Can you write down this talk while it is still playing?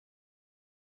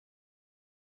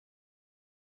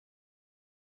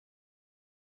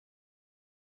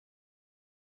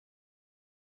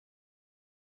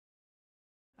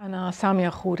أنا سامية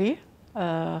خوري،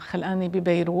 خلقاني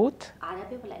ببيروت.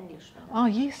 عربي ولا انجلش؟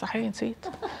 يي صحيح نسيت.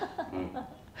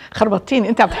 خربطتيني،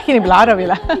 أنت عم تحكيني بالعربي.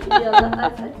 لا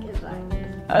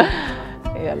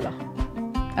يلا.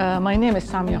 My name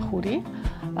is Samia Khoury.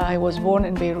 I was born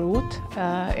in Beirut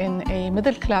in a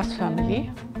middle-class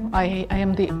family. I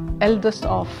am the eldest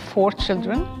of 4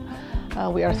 children.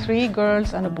 We are 3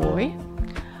 girls and a boy.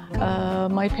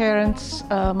 My parents,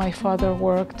 my father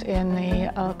worked in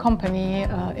a company,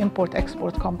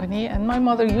 import-export company, and my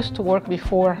mother used to work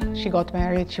before she got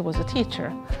married. She was a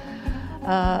teacher.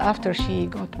 After she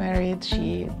got married,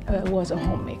 she was a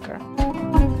homemaker.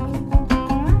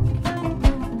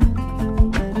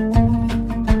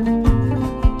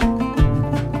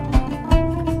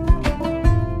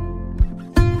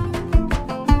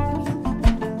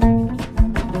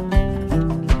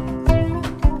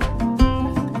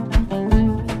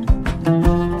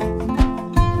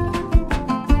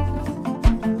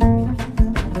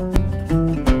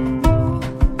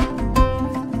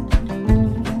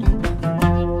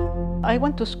 I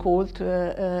went to school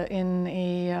in a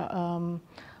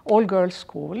all-girls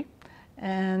school,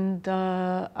 and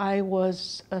I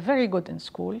was very good in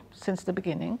school since the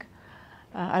beginning.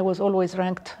 I was always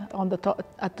ranked on the top,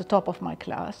 at the top of my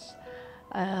class.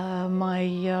 My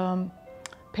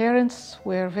parents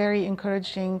were very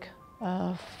encouraging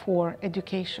for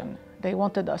education. They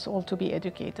wanted us all to be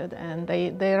educated, and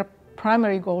their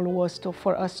primary goal was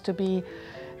for us to be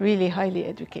really highly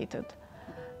educated.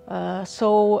 So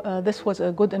this was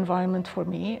a good environment for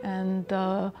me, and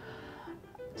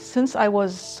since I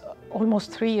was almost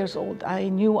 3 years old, I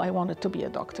knew I wanted to be a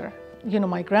doctor. You know,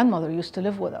 my grandmother used to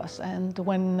live with us, and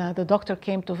when the doctor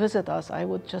came to visit us, I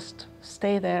would just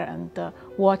stay there and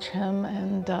watch him,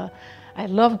 and I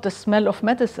loved the smell of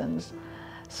medicines.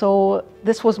 So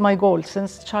this was my goal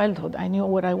since childhood. I knew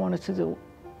what I wanted to do.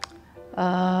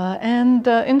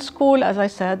 In school, as I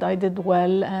said, I did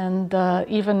well, and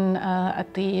even at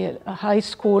the high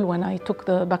school, when I took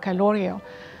the baccalaureate,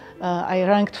 I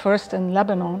ranked first in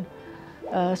Lebanon.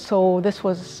 So this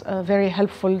was very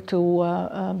helpful to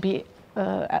be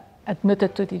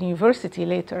admitted to the university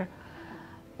later.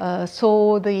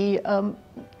 So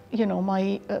you know,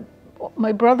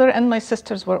 my brother and my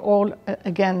sisters were all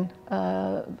again.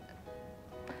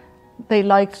 They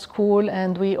liked school,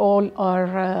 and we all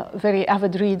are very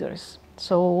avid readers.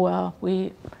 So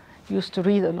we used to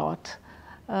read a lot.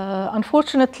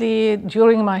 Unfortunately,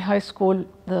 during my high school,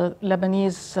 the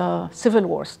Lebanese civil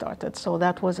war started. So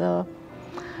that was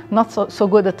not so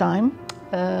good a time,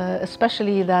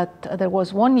 especially that there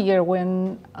was one year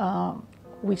when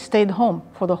we stayed home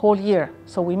for the whole year.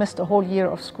 So we missed a whole year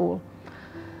of school.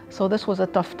 So this was a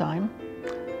tough time.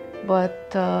 But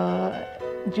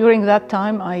during that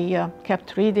time, I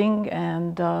kept reading,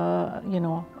 and you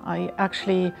know, I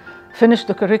actually finished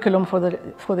the curriculum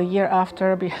for the year after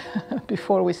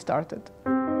before we started.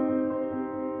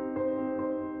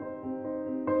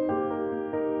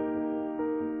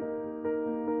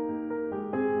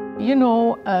 You know,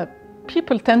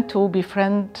 people tend to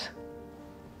befriend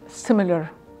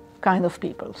similar kind of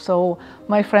people. So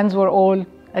my friends were all,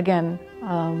 again,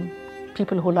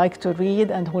 people who like to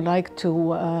read and who like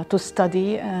to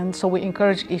study, and so we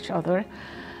encourage each other.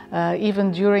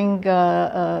 Even during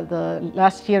the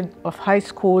last year of high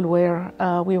school, where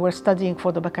we were studying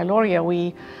for the baccalaureate,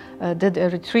 we did a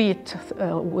retreat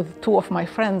with 2 of my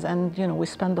friends, and you know, we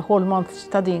spent the whole month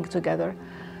studying together.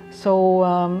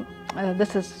 So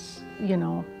this is, you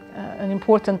know, an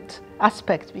important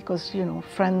aspect, because you know,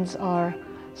 friends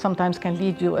sometimes can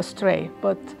lead you astray,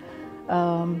 but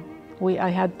I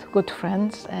had good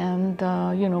friends and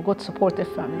you know, good supportive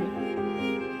family.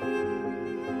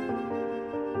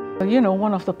 You know,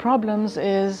 one of the problems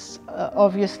is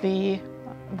obviously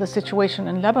the situation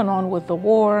in Lebanon with the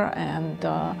war and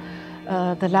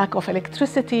the lack of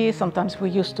electricity. Sometimes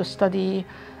we used to study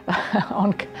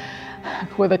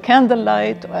with a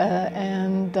candlelight,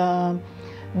 and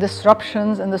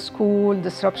disruptions in the school,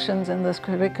 disruptions in the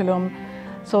curriculum.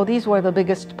 So these were the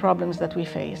biggest problems that we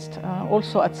faced.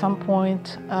 Also, at some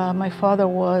point, my father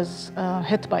was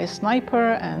hit by a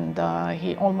sniper, and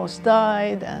he almost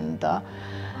died. And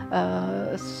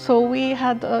so we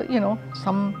had, you know,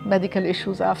 some medical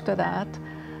issues after that.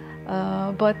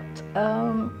 But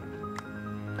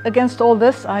against all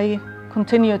this, I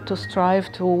continued to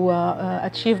strive to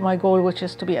achieve my goal, which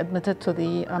is to be admitted to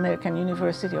the American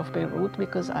University of Beirut,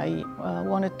 because I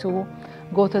wanted to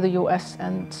go to the US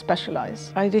and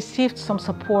specialize. I received some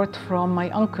support from my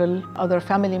uncle, other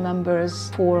family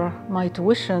members, for my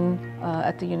tuition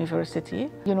at the university.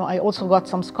 You know, I also got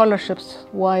some scholarships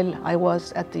while I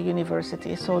was at the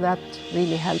university, so that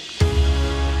really helped.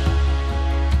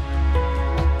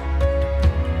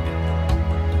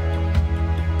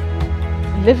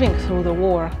 living through the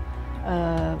war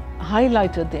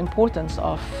highlighted the importance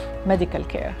of medical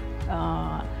care.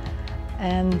 I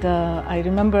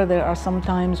remember there are some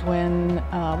times when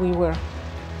we were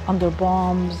under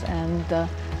bombs and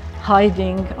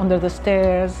hiding under the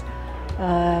stairs,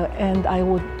 and I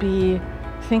would be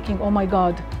thinking, oh my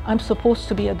God, I'm supposed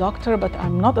to be a doctor, but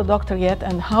I'm not a doctor yet,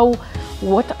 and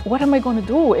what am I going to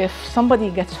do if somebody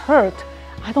gets hurt?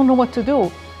 I don't know what to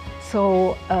do.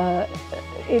 So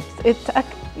it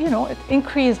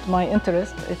increased my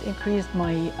interest, it increased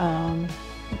my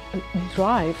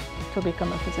drive to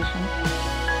become a physician.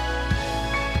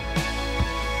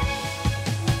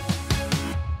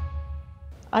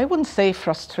 I wouldn't say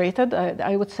frustrated.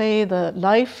 I would say the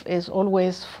life is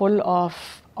always full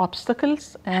of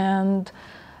obstacles, and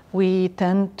we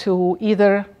tend to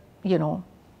either,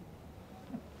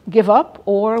 give up,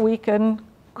 or we can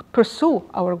pursue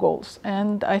our goals.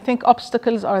 And I think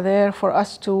obstacles are there for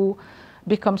us to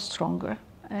become stronger.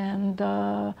 And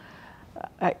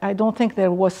I don't think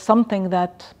there was something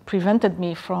that prevented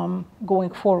me from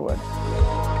going forward.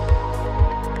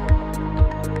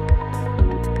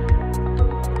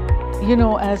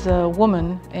 As a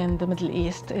woman in the Middle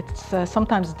East, it's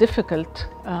sometimes difficult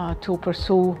to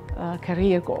pursue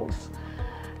career goals.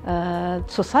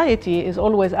 Society is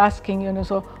always asking,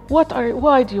 so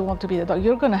why do you want to be a doctor?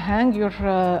 You're going to hang your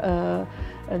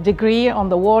degree on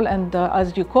the wall and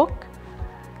as you cook.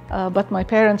 But my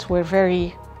parents were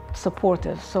very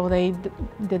supportive, so they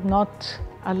did not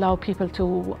allow people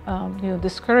to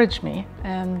discourage me,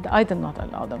 and I did not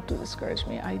allow them to discourage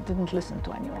me. I didn't listen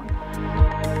to anyone.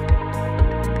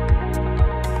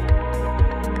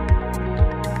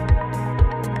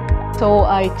 So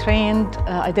I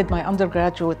did my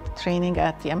undergraduate training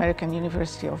at the American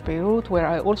University of Beirut, where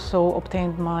I also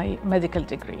obtained my medical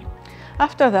degree.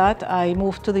 After that, I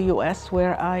moved to the US,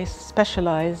 where I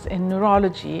specialized in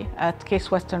neurology at Case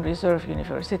Western Reserve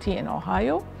University in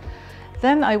Ohio.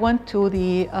 Then I went to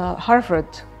the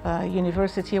Harvard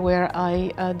University, where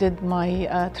I did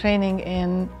my training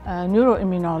in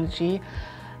neuroimmunology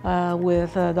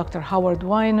with Dr. Howard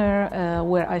Weiner,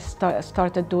 where I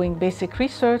started doing basic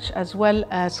research as well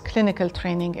as clinical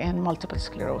training in multiple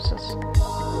sclerosis.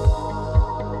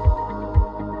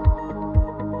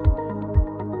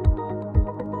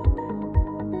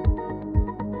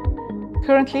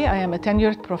 Currently, I am a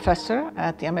tenured professor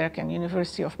at the American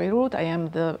University of Beirut. I am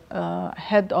the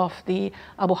head of the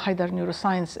Abu Haidar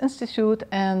Neuroscience Institute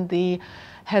and the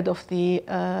head of the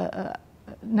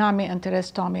NAMI and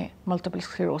Therese Tommy Multiple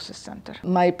Sclerosis Center.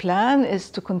 My plan is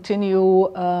to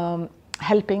continue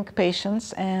helping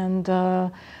patients and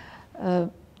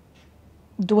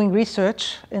doing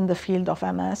research in the field of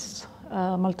MS,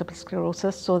 multiple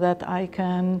sclerosis, so that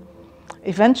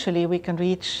eventually we can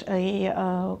reach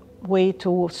a way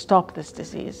to stop this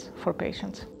disease for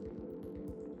patients.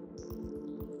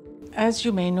 As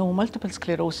you may know, multiple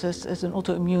sclerosis is an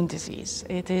autoimmune disease.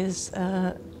 It is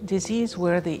a disease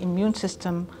where the immune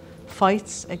system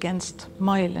fights against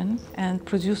myelin and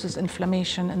produces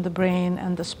inflammation in the brain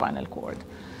and the spinal cord.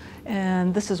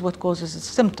 And this is what causes its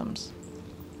symptoms.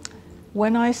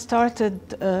 When I started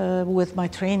with my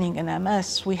training in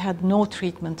MS, we had no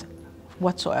treatment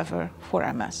whatsoever for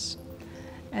MS.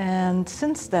 And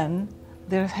since then,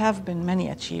 there have been many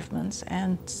achievements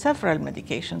and several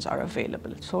medications are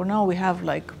available. So now we have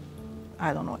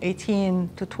 18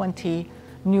 to 20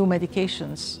 new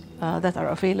medications that are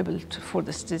available for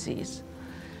this disease.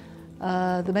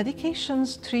 The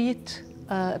medications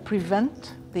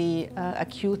prevent the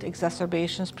acute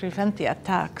exacerbations, prevent the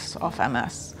attacks of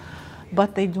MS,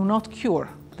 but they do not cure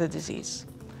the disease.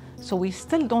 So we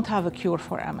still don't have a cure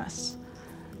for MS.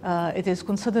 It is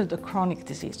considered a chronic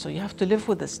disease, so you have to live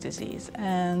with this disease.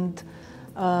 And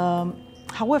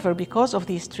however, because of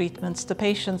these treatments, the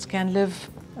patients can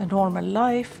live a normal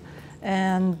life,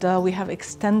 and we have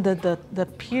extended the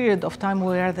period of time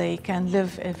where they can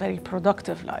live a very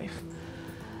productive life.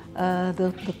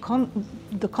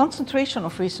 The concentration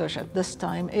of research at this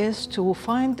time is to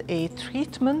find a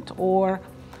treatment or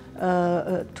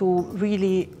to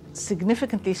really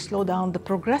significantly slow down the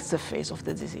progressive phase of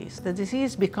the disease. The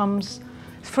disease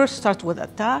first starts with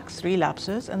attacks,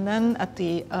 relapses, and then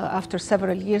after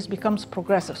several years becomes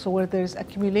progressive. So where there's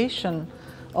accumulation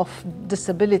of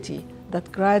disability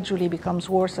that gradually becomes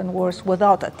worse and worse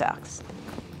without attacks.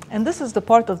 And this is the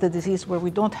part of the disease where we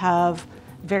don't have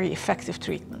very effective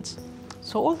treatments.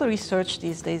 So all the research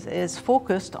these days is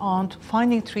focused on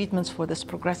finding treatments for this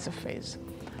progressive phase.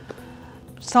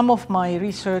 Some of my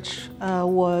research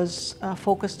was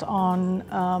focused on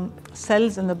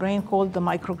cells in the brain called the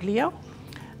microglia.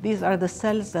 These are the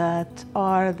cells that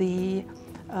are the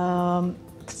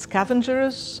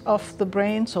scavengers of the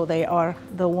brain, so they are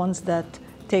the ones that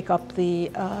take up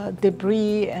the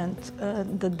debris and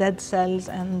the dead cells,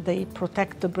 and they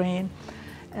protect the brain.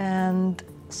 And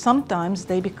sometimes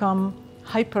they become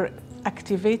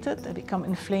hyperactivated, they become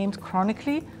inflamed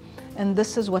chronically, and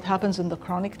this is what happens in the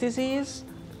chronic disease.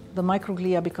 The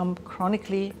microglia become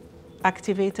chronically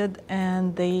activated,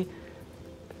 and they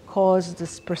cause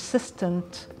this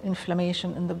persistent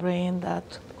inflammation in the brain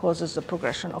that causes the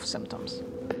progression of symptoms.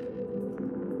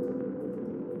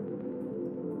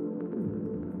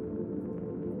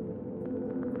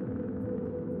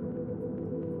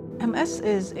 MS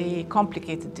is a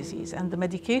complicated disease, and the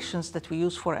medications that we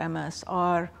use for MS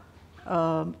are,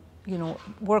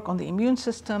 work on the immune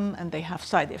system, and they have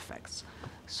side effects.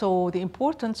 So the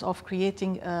importance of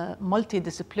creating a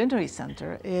multidisciplinary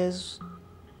center is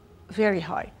very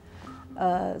high.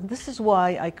 This is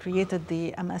why I created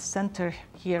the MS Center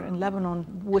here in Lebanon,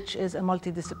 which is a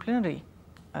multidisciplinary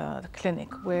clinic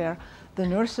where the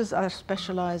nurses are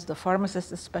specialized, the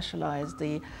pharmacist is specialized,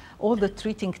 all the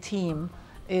treating team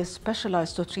is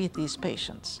specialized to treat these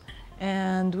patients.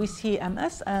 And we see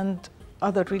MS and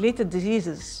other related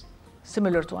diseases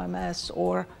similar to MS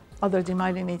or other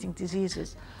demyelinating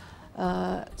diseases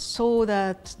so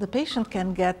that the patient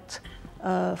can get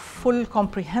full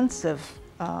comprehensive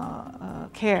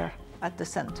care at the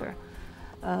center,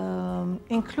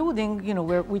 including,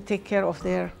 where we take care of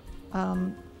their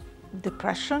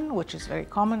depression, which is very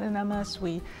common in MS.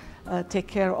 We take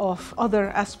care of other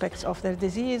aspects of their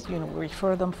disease. We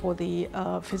refer them for the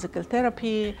physical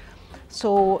therapy.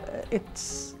 So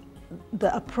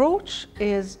the approach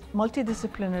is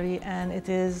multidisciplinary and it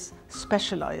is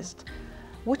specialized,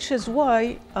 which is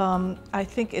why I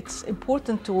think it's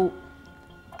important to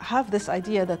have this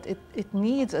idea that it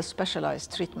needs a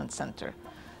specialized treatment center.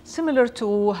 Similar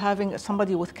to having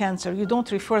somebody with cancer, you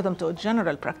don't refer them to a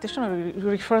general practitioner, you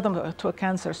refer them to a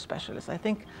cancer specialist. I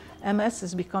think MS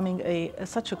is becoming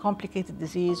such a complicated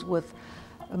disease with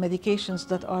medications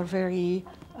that are very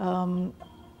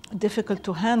difficult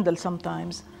to handle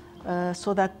sometimes,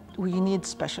 so that we need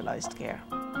specialized care.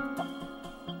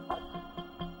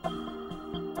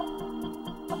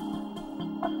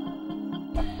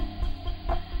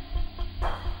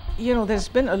 There's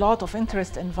been a lot of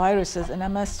interest in viruses in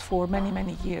MS for many,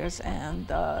 many years, and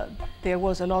there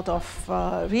was a lot of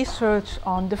research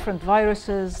on different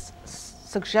viruses,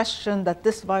 suggestion that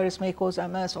this virus may cause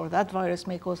MS or that virus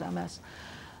may cause MS.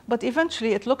 But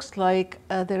eventually it looks like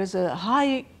there is a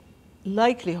high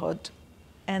likelihood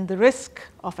and the risk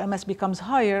of MS becomes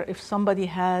higher if somebody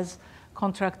has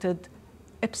contracted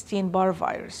Epstein-Barr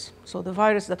virus, so the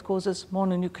virus that causes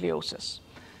mononucleosis.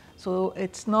 So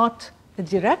it's not a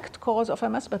direct cause of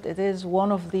MS, but it is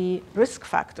one of the risk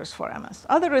factors for MS.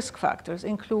 Other risk factors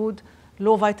include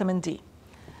low vitamin D.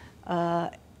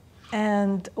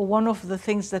 And one of the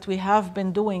things that we have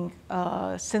been doing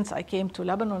since I came to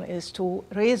Lebanon is to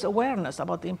raise awareness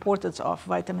about the importance of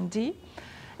vitamin D.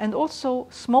 And also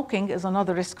smoking is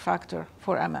another risk factor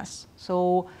for MS.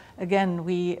 So again,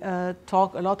 we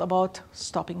talk a lot about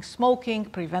stopping smoking,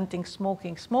 preventing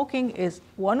smoking. Smoking is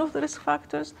one of the risk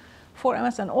factors for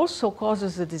MS and also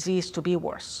causes the disease to be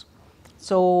worse.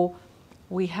 So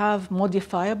we have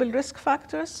modifiable risk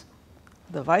factors,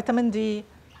 the vitamin D,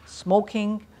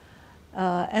 smoking,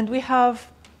 and we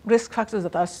have risk factors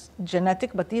that are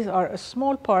genetic, but these are a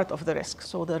small part of the risk.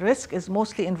 So the risk is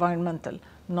mostly environmental,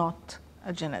 not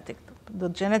genetic. The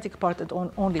genetic part is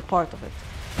only part of it.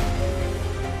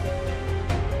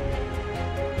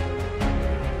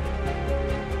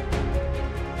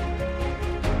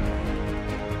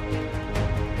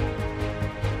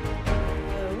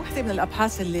 من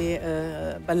الأبحاث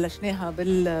اللي بلشناها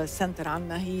بالسنتر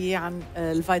عنا هي عن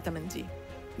الفيتامين دي.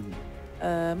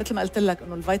 مثل ما قلت لك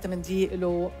إنه الفيتامين دي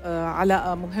له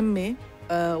علاقة مهمة،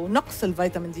 ونقص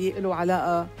الفيتامين دي له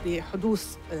علاقة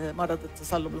بحدوث مرض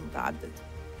التصلب المتعدد.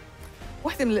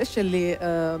 واحدة من الأشياء اللي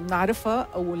بنعرفها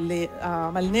أو اللي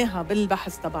عملناها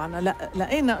بالبحث تبعنا،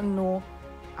 لقينا إنه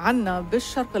عنا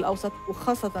بالشرق الأوسط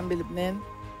وخاصة بلبنان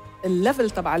الليفل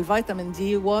تبع الفيتامين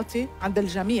دي واطي عند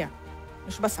الجميع،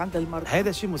 مش بس عند المرضى.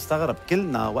 هذا شيء مستغرب،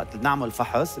 كلنا وقت نعمل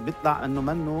فحص بيطلع انه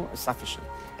منه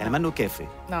sufficient، يعني منه كافي.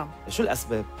 نعم. شو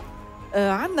الاسباب؟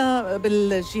 عندنا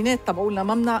بالجينات تبعولنا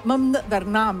ما بنقدر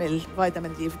نعمل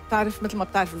فيتامين دي. بتعرف مثل ما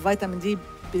بتعرف الفيتامين دي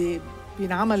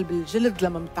بينعمل بالجلد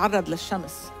لما بنتعرض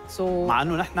للشمس. مع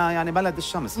انه نحن يعني بلد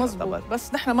الشمس مزبوط،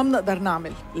 بس نحن ما بنقدر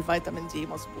نعمل الفيتامين دي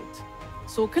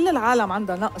مزبوط. كل العالم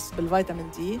عندها نقص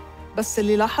بالفيتامين دي، بس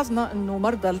اللي لاحظنا انه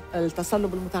مرضى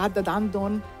التصلب المتعدد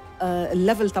عندهم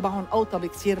الليفل تبعهم اوطى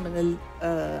بكثير من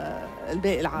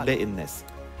الباقي العالم، باقي الناس.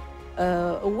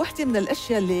 وواحدة من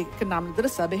الأشياء اللي كنا عم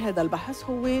ندرسها بهذا البحث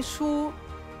هو شو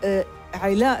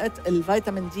علاقة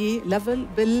الفيتامين دي ليفل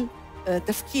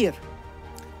بالتفكير.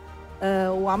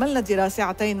 وعملنا دراسة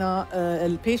عطينا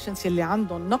البيشنتس اللي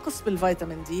عندهم نقص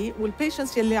بالفيتامين دي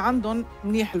والبيشنتس اللي عندهم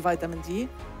منيح الفيتامين دي.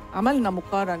 عملنا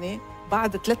مقارنة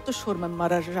بعد 3 أشهر من ما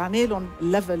رجعنا لهم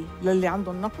الليفل للي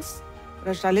عندهم نقص،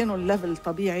 رجعنا لهم الليفل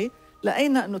الطبيعي،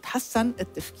 لقينا إنه تحسن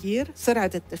التفكير،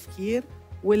 سرعة التفكير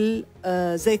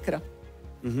والذاكرة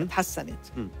تحسنت.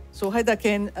 هيدا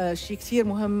كان شيء كثير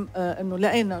مهم، إنه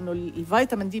لقينا إنه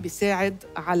الفيتامين دي بيساعد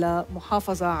على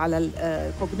محافظة على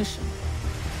الكوجنيشن.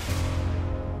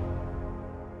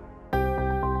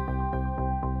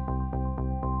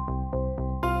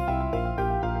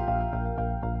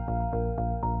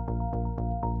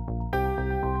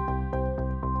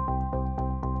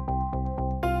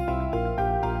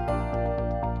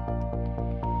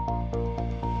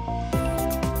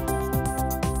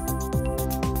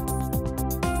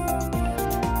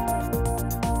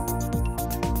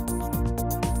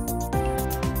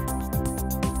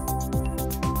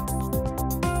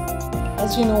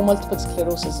 As you know, multiple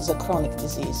sclerosis is a chronic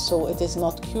disease, so it is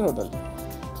not curable.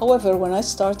 However, when I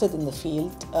started in the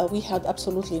field, we had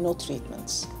absolutely no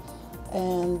treatments.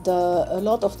 And a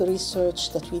lot of the research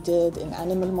that we did in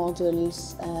animal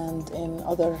models and in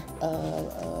other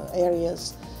areas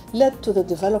led to the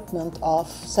development of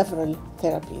several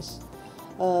therapies.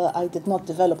 I did not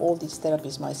develop all these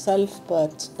therapies myself,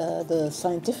 but the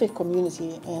scientific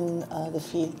community in the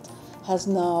field has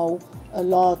now a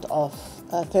lot of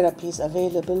therapies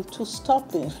available to stop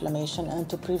the inflammation and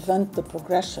to prevent the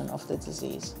progression of the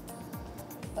disease.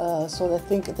 So I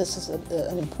think this is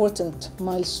an important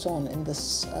milestone in this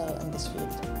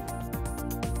field.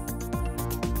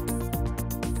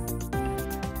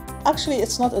 Actually,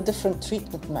 it's not a different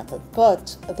treatment method, but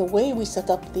the way we set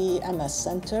up the MS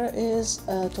Center is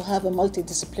to have a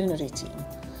multidisciplinary team.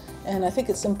 And I think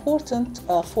it's important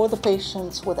for the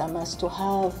patients with MS to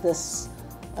have this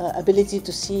ability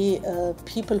to see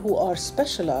people who are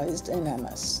specialized in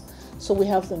MS. So we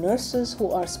have the nurses who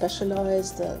are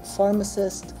specialized, the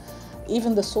pharmacist,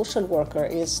 even the social worker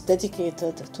is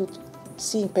dedicated to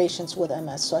seeing patients with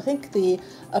MS. So I think the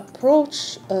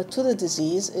approach to the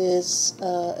disease is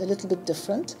a little bit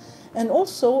different. And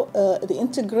also the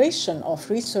integration of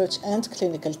research and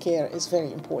clinical care is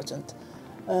very important.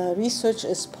 Research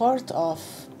is part of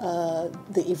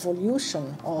the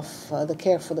evolution of the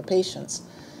care for the patients.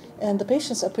 And the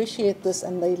patients appreciate this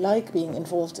and they like being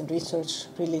involved in research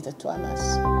related to MS.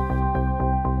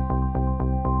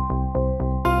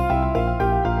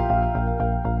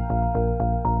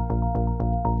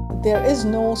 There is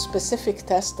no specific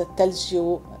test that tells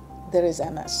you there is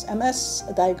MS. MS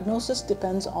diagnosis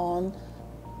depends on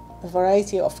a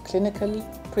variety of clinical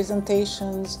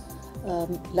presentations,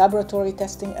 laboratory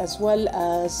testing, as well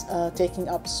as taking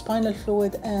up spinal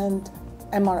fluid and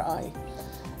MRI.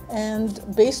 And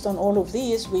based on all of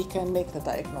these, we can make the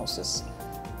diagnosis.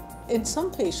 In some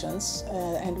patients,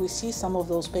 and we see some of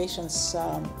those patients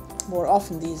more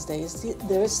often these days,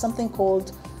 there is something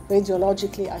called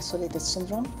radiologically isolated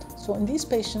syndrome. So in these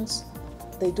patients,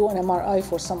 they do an MRI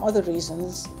for some other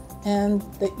reasons, and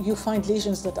you find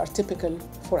lesions that are typical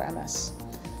for MS.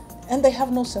 And they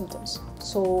have no symptoms.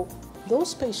 So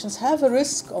those patients have a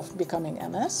risk of becoming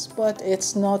MS, but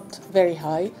it's not very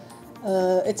high.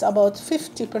 It's about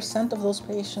 50% of those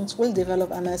patients will develop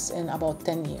MS in about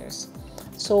 10 years.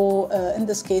 So in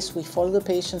this case, we follow the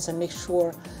patients and make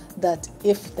sure that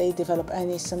if they develop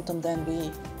any symptom, then we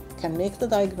can make the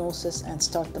diagnosis and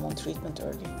start them on treatment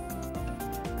early.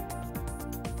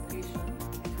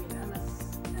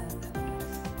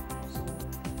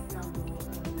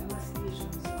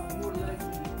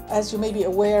 As you may be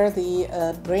aware, the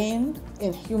brain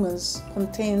in humans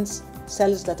contains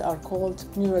cells that are called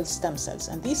neural stem cells.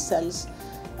 And these cells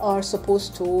are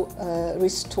supposed to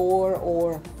restore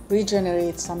or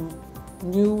regenerate some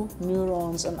new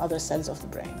neurons and other cells of the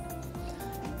brain.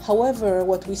 However,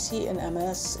 what we see in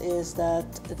MS is that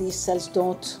these cells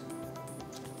don't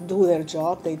do their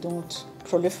job, they don't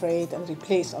proliferate and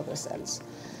replace other cells.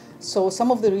 So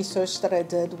some of the research that I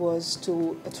did was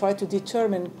to try to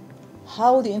determine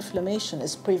how the inflammation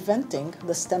is preventing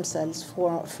the stem cells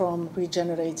from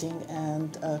regenerating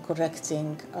and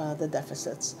correcting the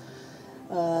deficits.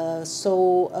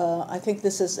 I think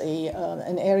this is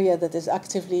an area that is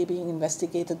actively being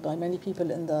investigated by many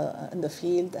people in the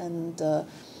field, and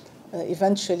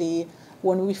eventually,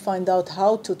 when we find out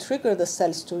how to trigger the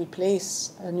cells to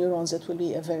replace neurons, it will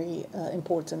be a very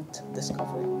important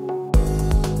discovery.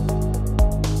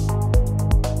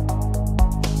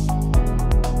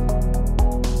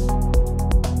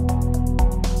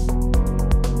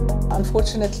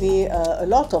 Unfortunately, a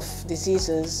lot of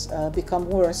diseases become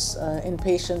worse in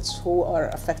patients who are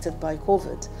affected by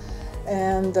COVID.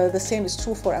 And the same is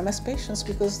true for MS patients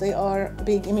because they are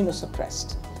being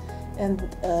immunosuppressed. And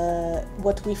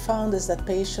what we found is that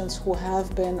patients who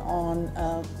have been on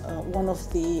one of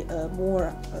the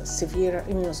more severe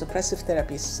immunosuppressive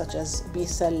therapies, such as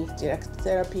B-cell directed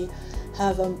therapy,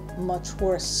 have a much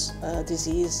worse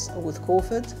disease with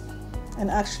COVID. And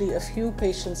actually, a few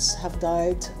patients have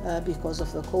died because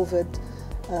of the COVID,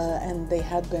 and they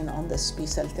had been on this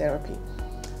B-cell therapy.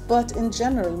 But in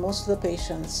general, most of the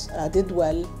patients did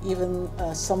well. Even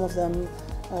some of them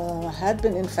had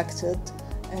been infected,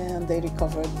 and they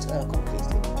recovered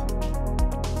completely.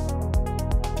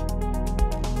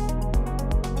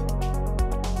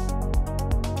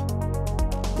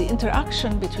 The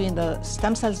interaction between the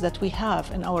stem cells that we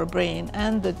have in our brain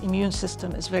and the immune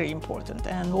system is very important.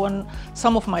 And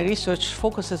some of my research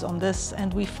focuses on this,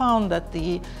 and we found that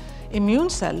the immune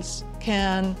cells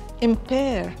can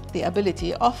impair the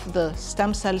ability of the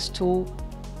stem cells to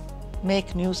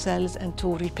make new cells and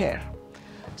to repair.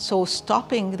 So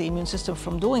stopping the immune system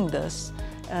from doing this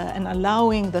and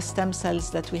allowing the stem cells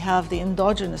that we have, the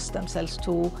endogenous stem cells,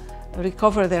 to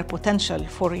recover their potential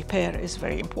for repair is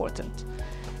very important.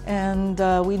 And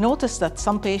we noticed that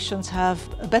some patients have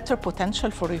a better potential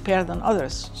for repair than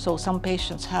others. So some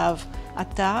patients have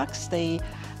attacks, they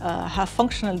have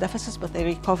functional deficits, but they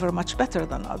recover much better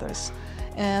than others.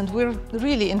 And we're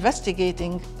really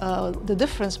investigating the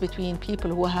difference between people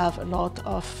who have a lot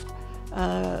of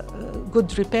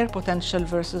good repair potential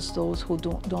versus those who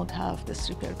don't have this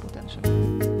repair potential.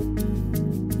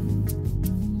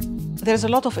 There's a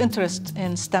lot of interest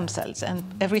in stem cells, and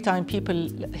every time people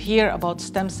hear about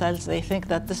stem cells, they think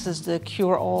that this is the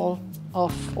cure-all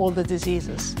of all the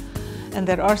diseases. And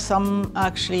there are some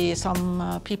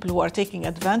people who are taking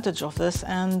advantage of this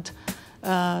and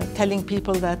telling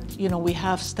people that, you know, we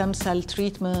have stem cell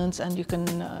treatments and you can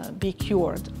be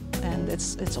cured. And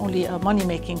it's only a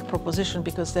money-making proposition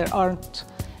because there aren't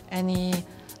any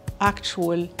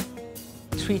actual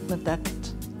treatment that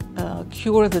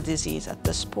cure the disease at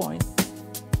this point.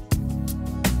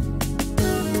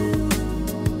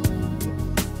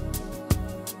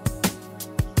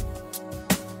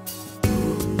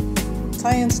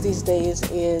 Science these days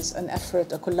is an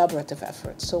effort, a collaborative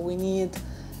effort. So we need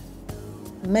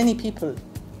many people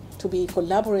to be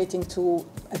collaborating to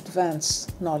advance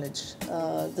knowledge.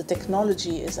 The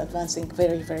technology is advancing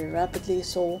very, very rapidly,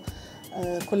 so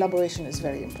collaboration is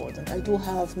very important. I do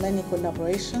have many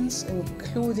collaborations,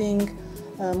 including,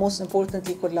 most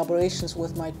importantly, collaborations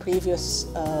with my previous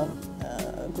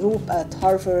group at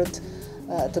Harvard,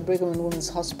 at the Brigham and Women's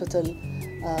Hospital.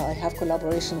 I have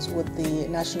collaborations with the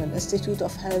National Institute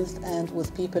of Health and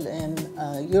with people in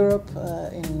Europe,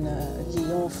 in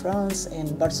Lyon, France,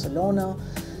 in Barcelona.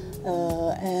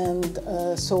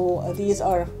 So these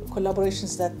are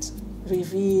collaborations that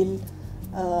reveal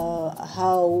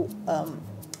how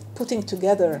putting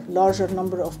together larger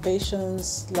number of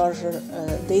patients, larger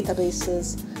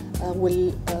databases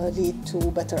will lead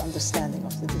to better understanding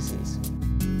of the disease.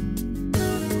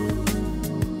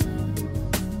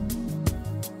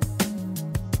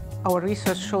 Our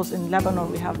research shows in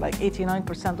Lebanon we have like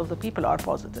 89% of the people are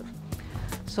positive.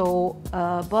 So,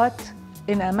 but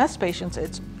in MS patients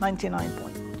it's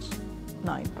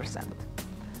 99.9%.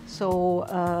 So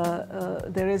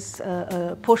there is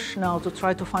a push now to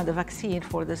try to find a vaccine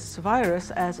for this virus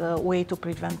as a way to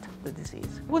prevent the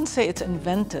disease. I wouldn't say it's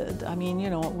invented. I mean, you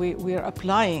know, we're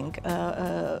applying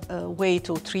a way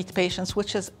to treat patients,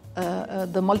 which is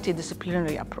the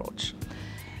multidisciplinary approach.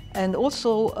 And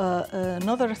also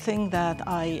another thing that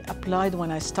I applied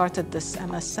when I started this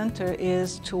MS center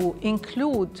is to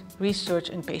include research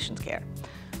in patient care.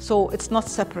 So it's not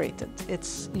separated.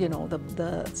 It's, you know,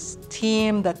 the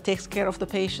team that takes care of the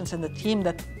patients and the team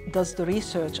that does the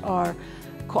research are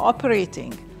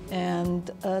cooperating. And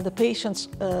the patients,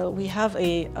 we have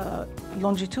a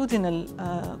longitudinal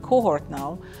cohort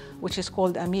now, which is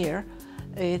called AMIR.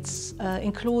 It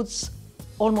includes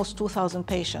almost 2,000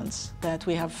 patients that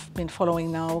we have been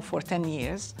following now for 10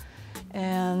 years.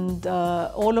 And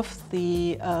all of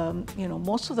the,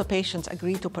 most of the patients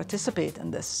agree to participate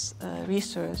in this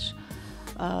research.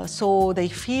 So they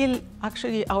feel,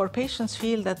 actually our patients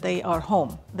feel that they are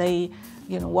home.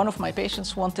 One of my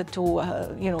patients wanted to,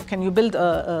 can you build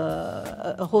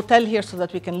a hotel here so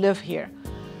that we can live here?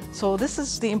 So this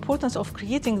is the importance of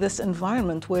creating this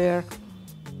environment where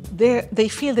they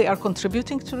feel they are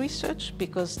contributing to research,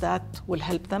 because that will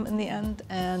help them in the end,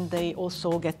 and they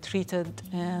also get treated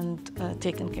and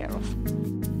taken care of.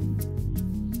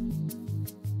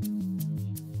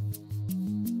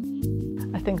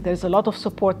 think there's a lot of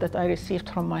support that I received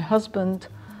from my husband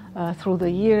through the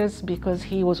years, because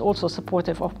he was also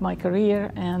supportive of my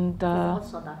career. And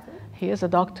also a doctor? He is a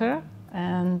doctor,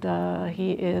 and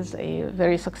he is a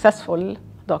very successful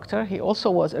doctor. He also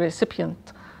was a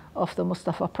recipient of the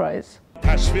Mustafa Prize.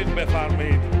 تشویق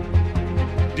بفرمایید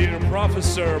Dear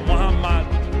Professor محمد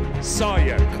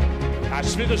سایق،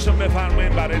 تشویقشون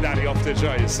بفرمایید برای دریافت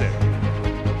جایزه.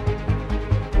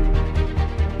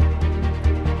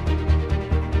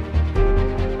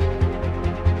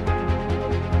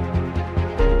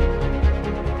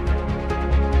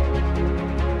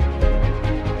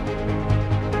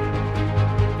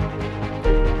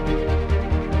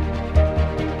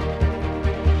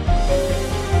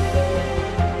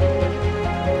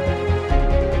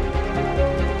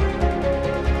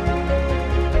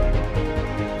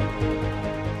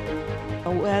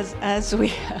 As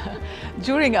we,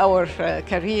 during our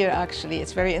career, actually,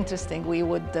 it's very interesting. We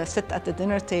would sit at the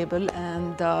dinner table,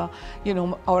 and you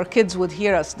know, our kids would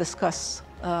hear us discuss,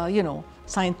 you know,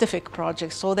 scientific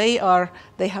projects. So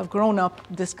they have grown up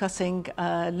discussing,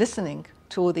 listening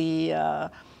to the,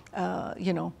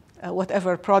 you know,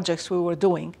 whatever projects we were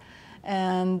doing.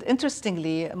 And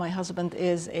interestingly, my husband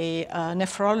is a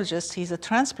nephrologist. He's a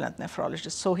transplant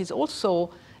nephrologist, so he's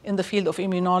also in the field of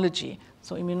immunology.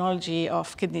 So immunology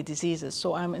of kidney diseases.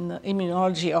 So I'm in the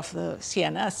immunology of the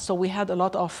CNS. So we had a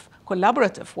lot of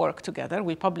collaborative work together.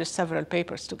 We published several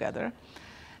papers together.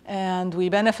 And we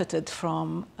benefited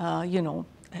from, you know,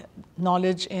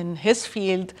 knowledge in his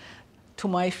field to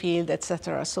my field,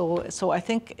 etc. So I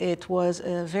think it was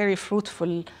a very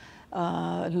fruitful,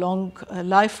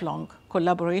 lifelong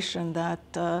collaboration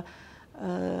that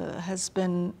has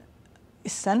been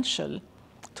essential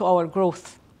to our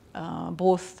growth.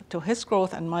 Both to his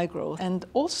growth and my growth. And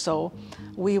also,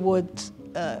 we would,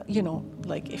 you know,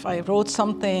 like if I wrote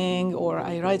something or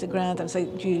I write a grant and say,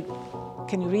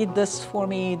 can you read this for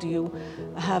me? Do you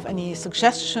have any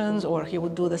suggestions? Or he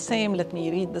would do the same, let me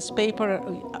read this paper.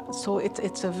 So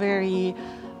it's a very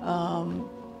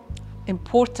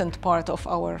important part of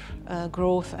our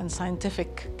growth and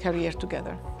scientific career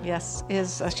together. Yes,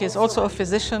 she is also a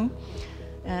physician.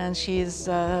 And she's,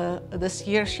 this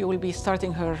year she will be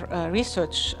starting her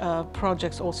research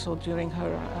projects also during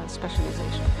her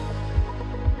specialization.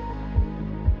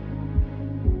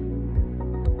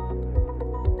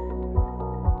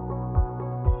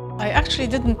 I actually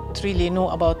didn't really know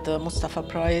about the Mustafa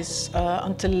Prize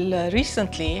until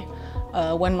recently,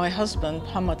 when my husband,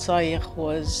 Muhammad Sayiq,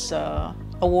 was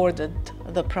awarded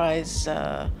the prize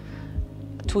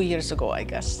 2 years ago, I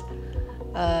guess.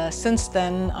 Since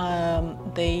then,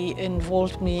 they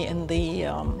involved me in the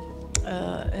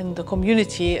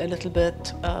community a little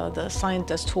bit, the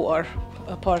scientists who are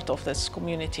a part of this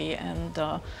community, and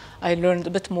I learned a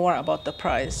bit more about the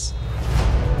prize.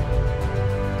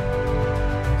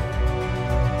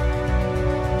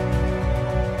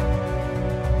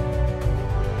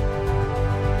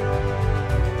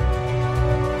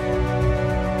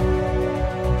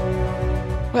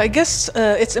 Well, I guess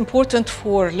it's important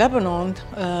for Lebanon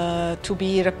to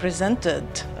be represented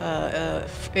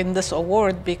in this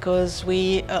award, because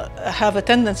we have a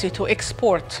tendency to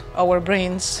export our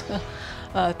brains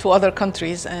to other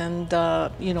countries, and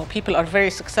you know, people are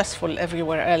very successful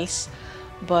everywhere else.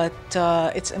 But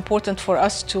it's important for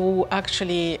us to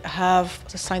actually have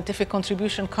the scientific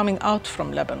contribution coming out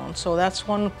from Lebanon. So that's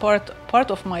one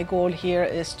part of my goal here,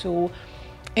 is to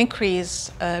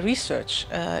increase research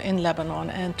in Lebanon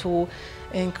and to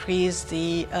increase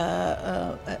the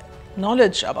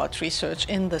knowledge about research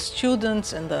in the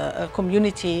students and the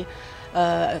community,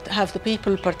 have the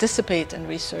people participate in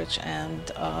research and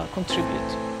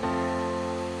contribute.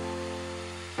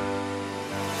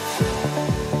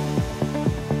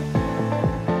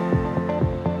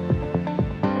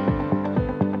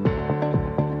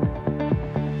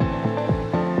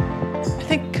 I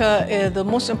think the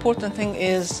most important thing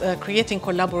is creating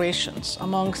collaborations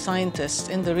among scientists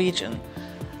in the region.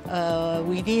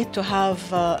 We need to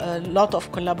have a lot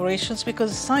of collaborations,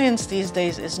 because science these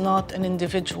days is not an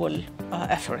individual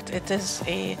effort. It is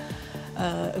a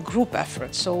group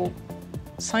effort. So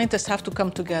scientists have to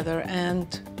come together and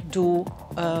do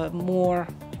more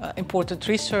important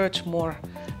research, more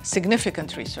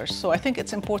significant research. So I think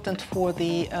it's important for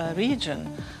the region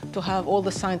to have all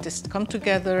the scientists come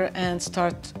together and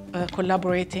start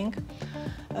collaborating.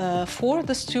 For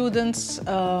the students,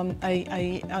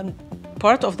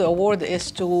 part of the award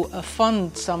is to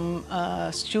fund some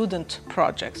student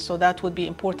projects. So that would be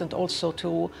important also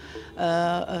to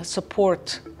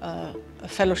support a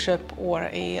fellowship or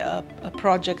a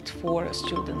project for a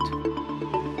student.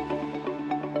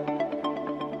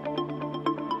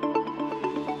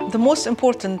 The most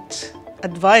important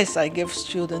advice I give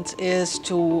students is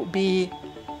to be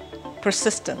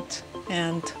persistent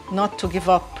and not to give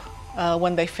up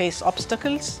when they face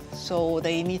obstacles. So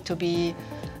they need to be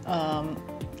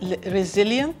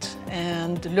resilient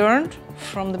and learn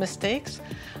from the mistakes.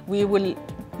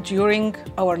 During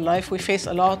our life, we face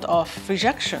a lot of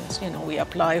rejections. You know, we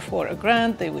apply for a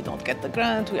grant, we don't get the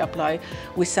grant.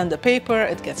 We send a paper,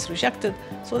 it gets rejected.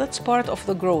 So that's part of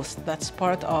the growth. That's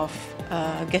part of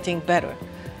getting better.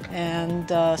 And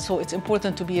so it's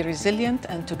important to be resilient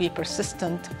and to be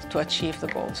persistent to achieve the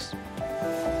goals.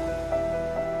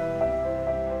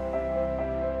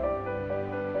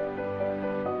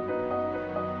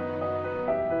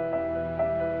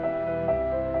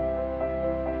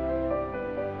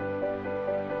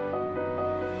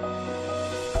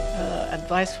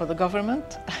 Advice for the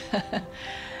government.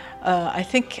 I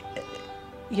think,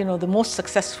 you know, the most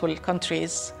successful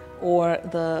countries or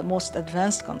the most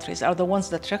advanced countries are the ones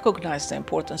that recognize the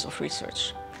importance of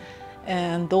research,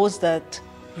 and those that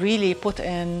really put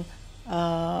in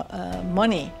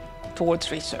money towards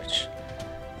research.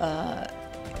 A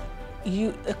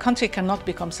country cannot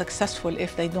become successful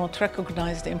if they don't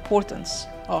recognize the importance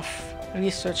of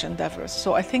research endeavors.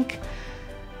 So I think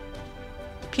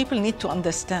people need to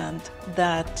understand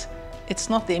that it's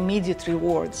not the immediate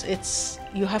rewards.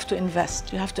 You have to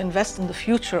invest. You have to invest in the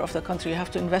future of the country. You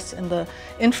have to invest in the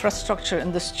infrastructure,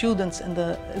 in the students,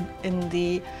 in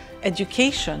the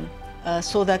education,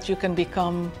 so that you can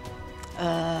become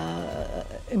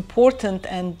important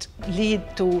and lead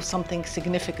to something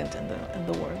significant in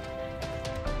the world.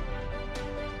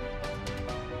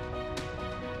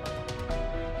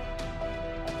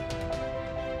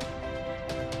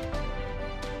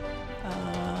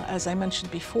 As I mentioned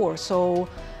before, so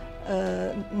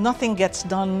nothing gets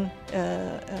done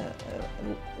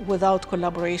without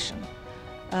collaboration.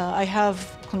 I have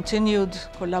continued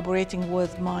collaborating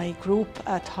with my group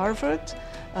at Harvard.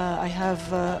 I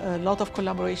have a lot of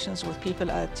collaborations with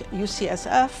people at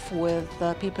UCSF, with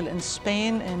people in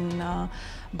Spain, in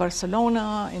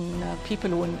Barcelona, in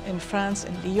people in France,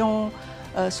 in Lyon.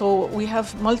 So we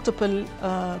have multiple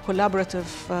collaborative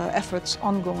efforts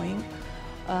ongoing.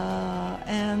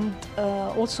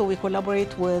 Also we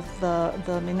collaborate with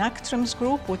the MENAC-TRIMS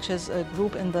group, which is a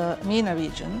group in the MENA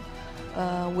region,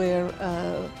 where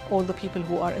all the people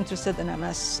who are interested in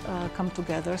MS come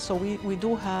together. So we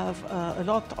do have a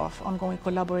lot of ongoing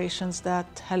collaborations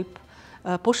that help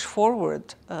push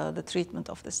forward the treatment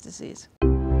of this disease.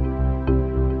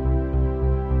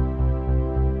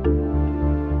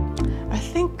 I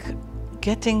think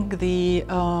getting the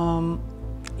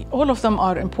all of them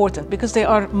are important because they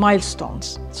are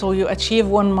milestones. So you achieve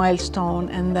one milestone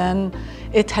and then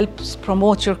it helps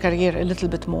promote your career a little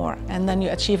bit more. And then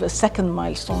you achieve a second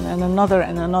milestone and another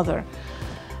and another.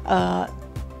 I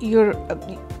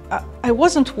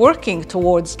wasn't working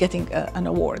towards getting an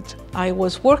award. I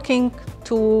was working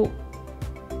to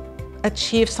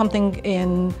achieve something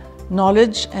in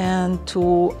knowledge and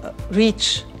to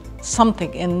reach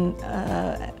something in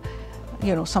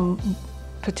some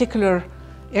particular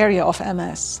area of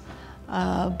MS,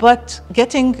 but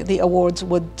getting the awards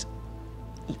would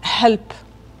help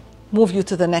move you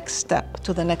to the next step,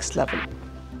 to the next level.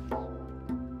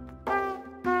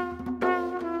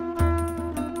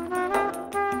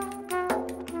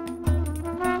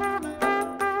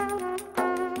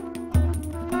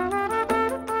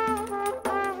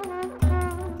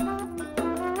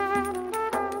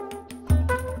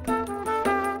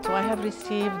 So I have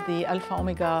received the Alpha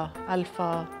Omega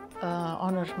Alpha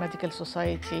Honor Medical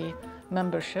Society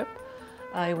membership.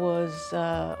 I was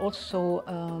also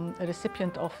a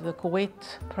recipient of the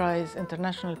Kuwait Prize,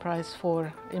 International Prize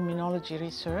for Immunology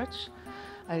Research.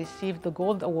 I received the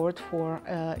Gold Award for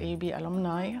AUB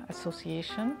Alumni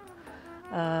Association.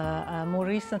 More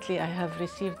recently, I have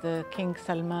received the King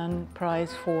Salman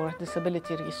Prize for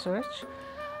Disability Research.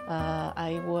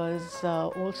 I was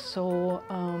also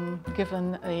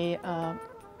given a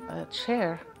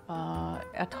chair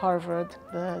at Harvard,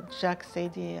 the Jack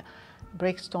Sadie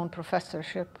Breakstone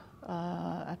Professorship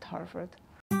at Harvard.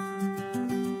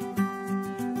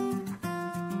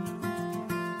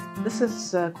 This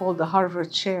is called the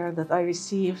Harvard Chair that I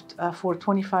received for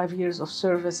 25 years of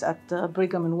service at the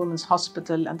Brigham and Women's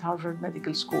Hospital and Harvard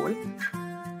Medical School.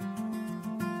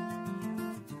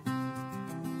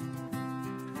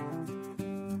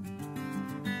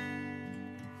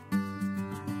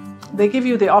 They give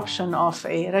you the option of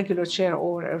a regular chair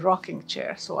or a rocking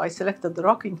chair. So I selected the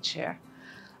rocking chair,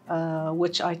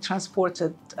 which I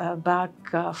transported back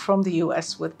from the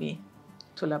US with me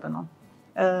to Lebanon.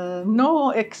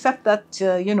 No, except that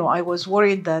I was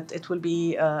worried that it will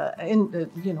be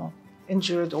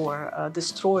injured or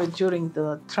destroyed during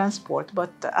the transport,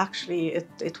 but actually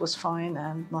it was fine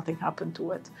and nothing happened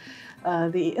to it.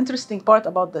 The interesting part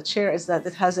about the chair is that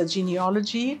it has a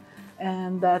genealogy,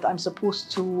 and that I'm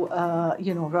supposed to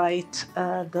write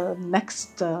the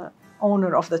next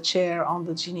owner of the chair on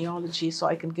the genealogy, so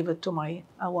I can give it to my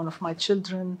one of my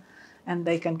children, and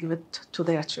they can give it to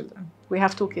their children. We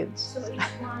have 2 kids. So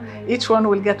each one Each one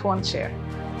will get 1 chair.